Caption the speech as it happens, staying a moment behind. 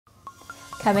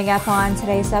Coming up on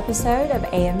today's episode of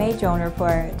AMA Drone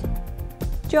Report.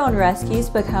 Drone rescues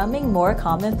becoming more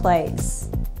commonplace.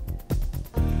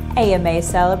 AMA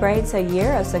celebrates a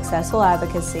year of successful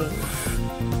advocacy.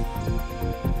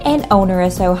 And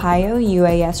onerous Ohio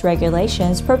UAS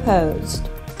regulations proposed.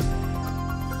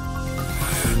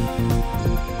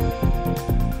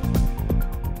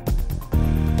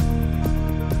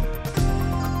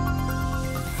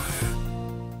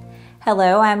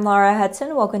 Hello, I'm Laura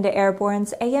Hudson. Welcome to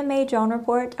Airborne's AMA Drone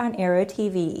Report on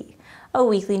Aero-TV, a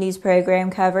weekly news program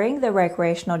covering the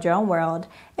recreational drone world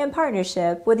in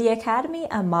partnership with the Academy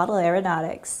of Model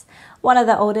Aeronautics, one of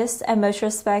the oldest and most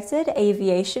respected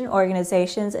aviation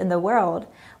organizations in the world,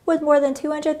 with more than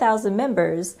 200,000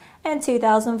 members and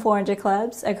 2,400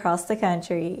 clubs across the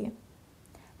country.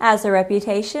 As the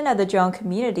reputation of the drone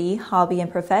community, hobby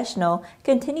and professional,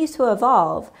 continues to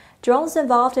evolve, drones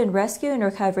involved in rescue and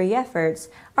recovery efforts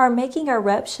are making our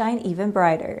rep shine even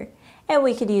brighter, and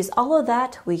we could use all of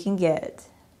that we can get.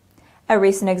 A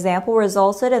recent example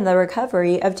resulted in the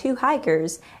recovery of 2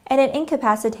 hikers and an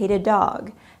incapacitated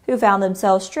dog who found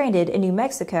themselves stranded in New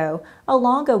Mexico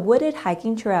along a wooded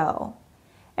hiking trail,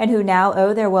 and who now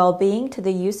owe their well-being to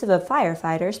the use of a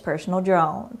firefighter's personal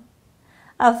drone.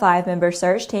 A 5-member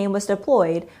search team was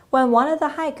deployed when one of the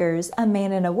hikers, a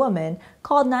man and a woman,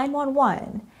 called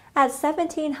 911 at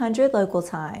 1700 local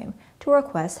time to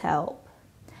request help.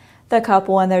 The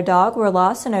couple and their dog were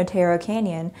lost in Otero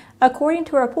Canyon, according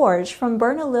to reports from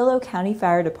Bernalillo County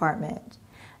Fire Department.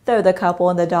 Though the couple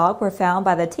and the dog were found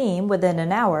by the team within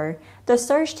an hour, the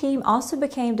search team also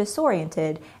became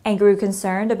disoriented and grew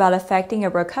concerned about effecting a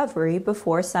recovery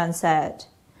before sunset.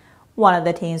 One of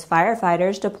the team's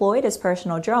firefighters deployed his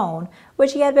personal drone,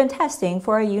 which he had been testing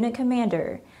for a unit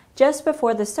commander, just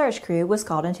before the search crew was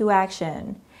called into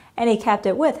action, and he kept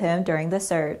it with him during the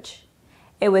search.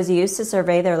 It was used to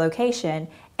survey their location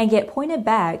and get pointed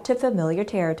back to familiar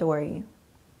territory.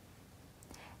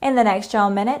 In the next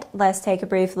Drone Minute, let's take a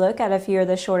brief look at a few of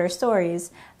the shorter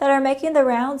stories that are making the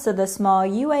rounds of the small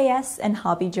UAS and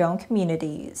hobby drone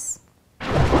communities.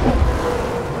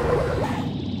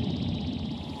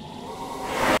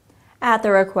 At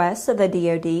the request of the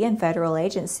DoD and federal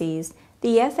agencies,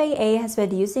 the FAA has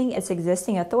been using its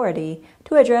existing authority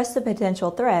to address the potential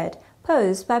threat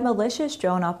posed by malicious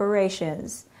drone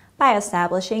operations by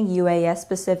establishing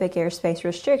UAS-specific airspace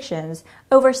restrictions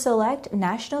over select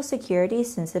national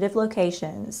security-sensitive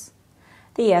locations.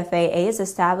 The FAA is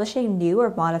establishing new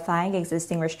or modifying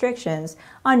existing restrictions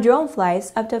on drone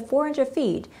flights up to 400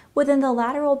 feet within the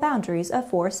lateral boundaries of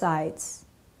 4 sites.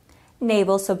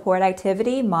 Naval Support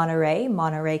Activity Monterey,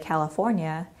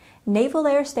 California; Naval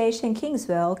Air Station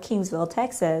Kingsville,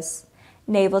 Texas;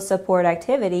 Naval Support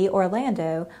Activity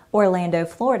Orlando,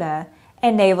 Florida;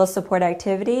 and Naval Support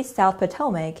Activity South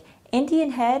Potomac,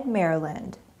 Indian Head,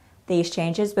 Maryland. These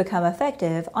changes become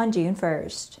effective on June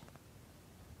 1st.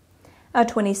 A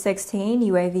 2016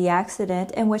 UAV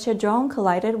accident in which a drone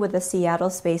collided with the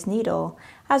Seattle Space Needle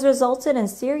has resulted in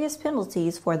serious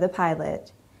penalties for the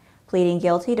pilot. Pleading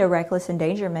guilty to reckless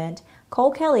endangerment,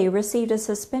 Cole Kelly received a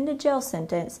suspended jail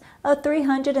sentence of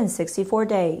 364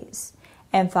 days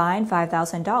and fined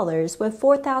 $5,000 with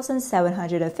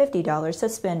 $4,750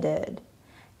 suspended.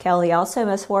 Kelly also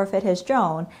must forfeit his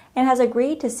drone and has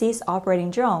agreed to cease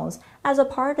operating drones as a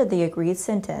part of the agreed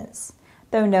sentence,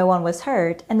 though no one was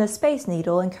hurt and the Space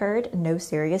Needle incurred no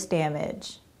serious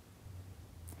damage.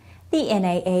 The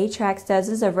NAA tracks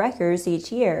dozens of records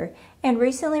each year and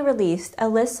recently released a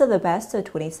list of the best of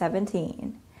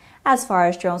 2017. As far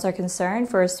as drones are concerned,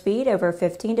 for a speed over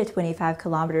 15 to 25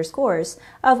 kilometers course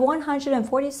of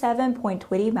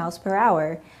 147.20 miles per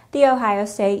hour, the Ohio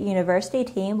State University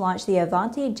team launched the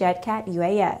Avanti JetCat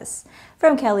UAS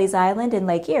from Kelly's Island in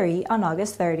Lake Erie on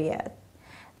August 30th.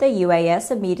 The UAS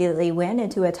immediately went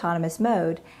into autonomous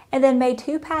mode and then made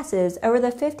 2 passes over the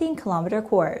 15-kilometer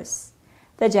course.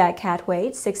 The JetCat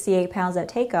weighs 68 pounds at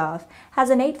takeoff, has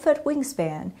an 8-foot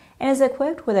wingspan, and is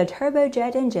equipped with a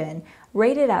turbojet engine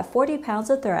rated at 40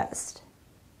 pounds of thrust.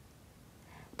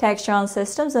 Textron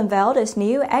Systems unveiled its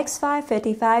new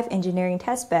X555 engineering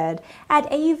testbed at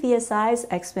AUVSI's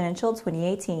Exponential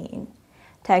 2018.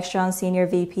 Textron Senior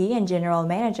VP and General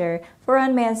Manager for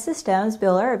Unmanned Systems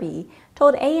Bill Irby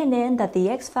told A&N that the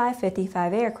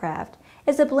X555 aircraft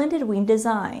is a blended wing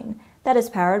design that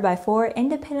is powered by 4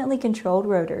 independently controlled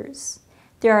rotors.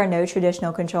 There are no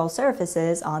traditional control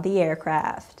surfaces on the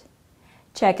aircraft.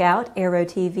 Check out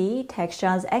Aero-TV,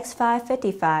 Textron's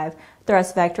X555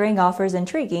 thrust vectoring offers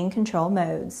intriguing control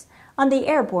modes on the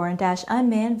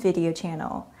Airborne-Unmanned video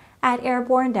channel at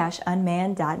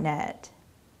airborne-unmanned.net.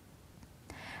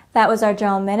 That was our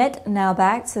Drone Minute. Now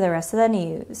back to the rest of the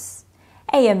news.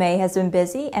 AMA has been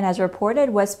busy and has reported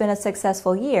what's been a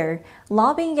successful year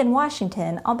lobbying in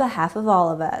Washington on behalf of all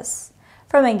of us.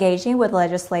 From engaging with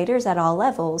legislators at all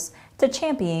levels to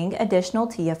championing additional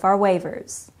TFR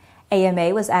waivers.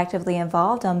 AMA was actively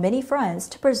involved on many fronts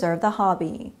to preserve the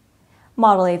hobby.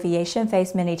 Model aviation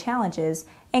faced many challenges,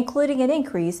 including an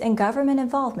increase in government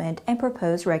involvement and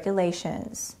proposed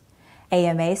regulations.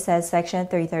 AMA says Section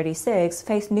 336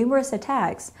 faced numerous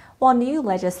attacks while new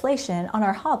legislation on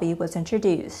our hobby was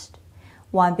introduced.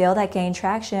 One bill that gained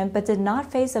traction but did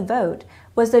not face a vote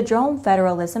was the Drone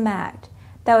Federalism Act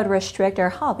that would restrict our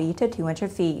hobby to 200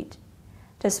 feet.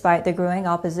 Despite the growing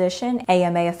opposition,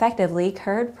 AMA effectively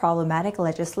curbed problematic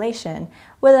legislation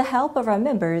with the help of our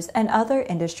members and other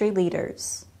industry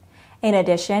leaders. In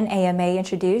addition, AMA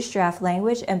introduced draft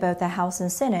language in both the House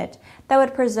and Senate that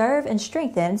would preserve and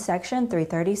strengthen Section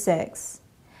 336.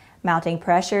 Mounting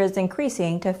pressure is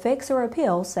increasing to fix or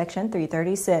repeal Section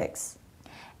 336.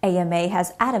 AMA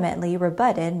has adamantly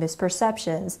rebutted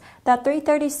misperceptions that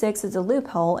 336 is a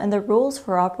loophole in the rules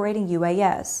for operating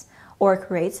UAS, or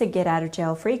creates a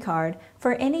get-out-of-jail-free card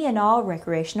for any and all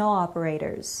recreational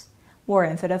operators. More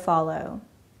info to follow.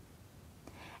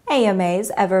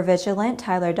 AMA's ever-vigilant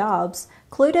Tyler Dobbs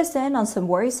clued us in on some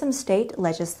worrisome state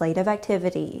legislative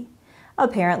activity.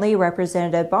 Apparently,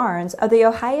 Representative Barnes of the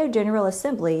Ohio General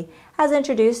Assembly has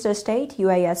introduced a state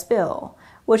UAS bill,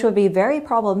 which would be very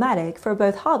problematic for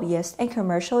both hobbyist and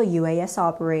commercial UAS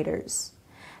operators.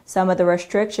 Some of the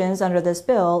restrictions under this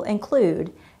bill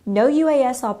include no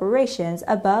UAS operations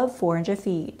above 400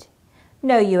 feet.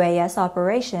 No UAS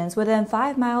operations within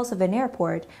 5 miles of an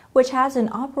airport which has an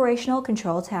operational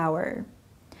control tower.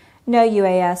 No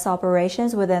UAS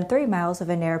operations within 3 miles of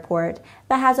an airport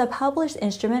that has a published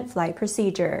instrument flight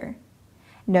procedure.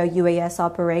 No UAS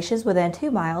operations within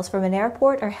 2 miles from an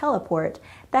airport or heliport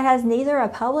that has neither a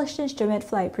published instrument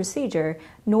flight procedure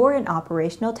nor an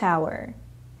operational tower.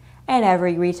 And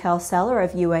every retail seller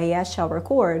of UAS shall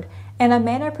record, in a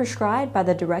manner prescribed by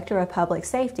the Director of Public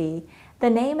Safety, the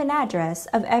name and address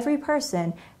of every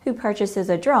person who purchases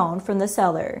a drone from the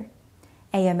seller.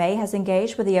 AMA has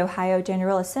engaged with the Ohio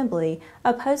General Assembly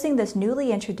opposing this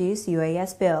newly introduced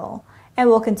UAS bill, and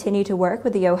will continue to work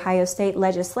with the Ohio State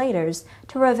legislators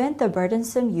to prevent the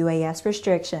burdensome UAS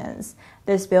restrictions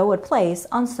this bill would place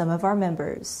on some of our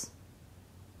members.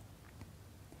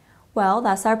 Well,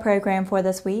 that's our program for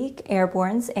this week.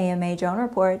 Airborne's AMA Drone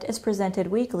Report is presented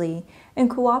weekly in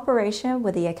cooperation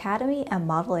with the Academy and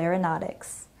Model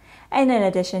Aeronautics. And in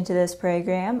addition to this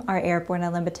program, our Airborne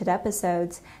Unlimited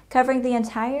episodes covering the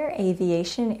entire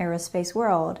aviation aerospace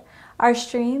world are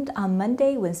streamed on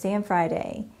Monday, Wednesday, and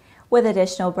Friday, with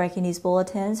additional breaking news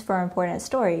bulletins for important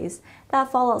stories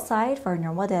that fall outside of our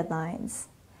normal deadlines.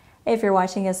 If you're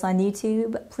watching us on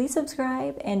YouTube, please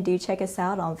subscribe and do check us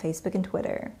out on Facebook and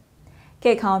Twitter.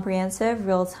 Get comprehensive,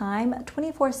 real-time,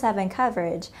 24/7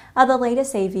 coverage of the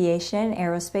latest aviation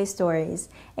aerospace stories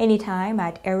anytime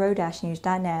at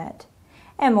aero-news.net.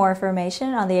 And more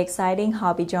information on the exciting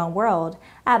hobby drone world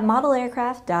at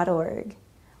modelaircraft.org.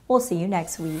 We'll see you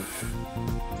next week.